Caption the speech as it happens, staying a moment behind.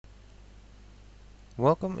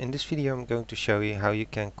Welcome. In this video I'm going to show you how you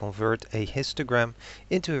can convert a histogram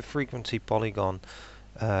into a frequency polygon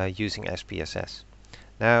using SPSS.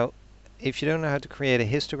 Now, if you don't know how to create a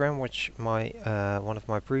histogram, watch one of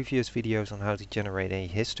my previous videos on how to generate a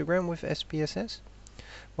histogram with SPSS.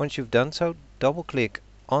 Once you've done so, double click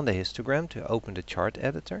on the histogram to open the chart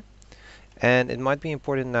editor. And it might be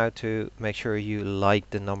important now to make sure you like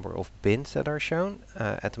the number of bins that are shown.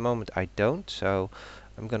 At the moment I don't, so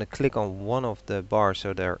I'm going to click on one of the bars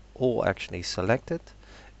so they're all actually selected,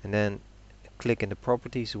 and then click in the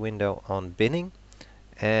properties window on binning,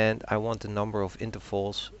 and I want the number of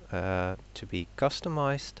intervals to be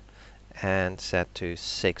customized and set to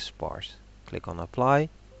 6 bars. Click on apply,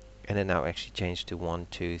 and it now actually changed to 1,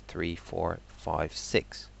 2, 3, 4, 5,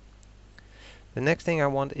 6. The next thing I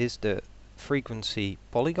want is the frequency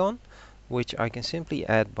polygon, which I can simply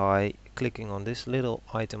add by clicking on this little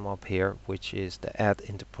item up here, which is the add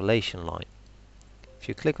interpolation line. If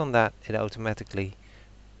you click on that, it automatically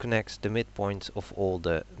connects the midpoints of all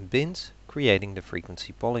the bins, creating the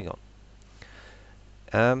frequency polygon.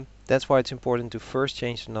 That's why it's important to first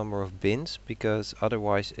change the number of bins, because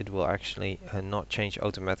otherwise it will actually not change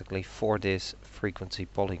automatically for this frequency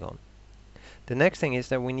polygon. The next thing is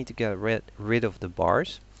that we need to get rid of the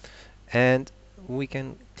bars, and we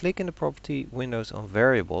can click in the property windows on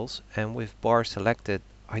variables, and with bar selected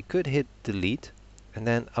I could hit delete and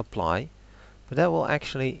then apply, but that will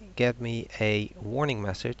actually get me a warning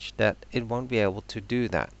message that it won't be able to do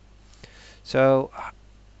that. So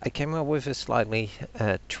I came up with a slightly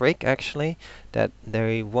trick actually, that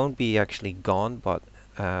they won't be actually gone, but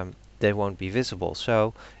they won't be visible.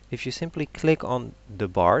 So if you simply click on the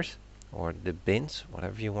bars or the bins,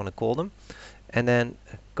 whatever you want to call them, and then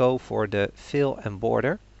go for the fill and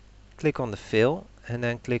border, click on the fill and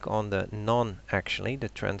then click on the the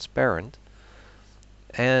transparent,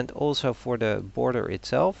 and also for the border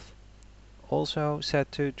itself also set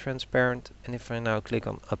to transparent, and if I now click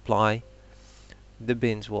on apply, the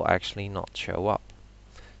bins will actually not show up.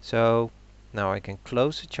 So now I can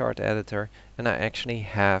close the chart editor and I actually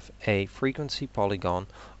have a frequency polygon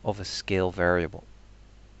of a scale variable.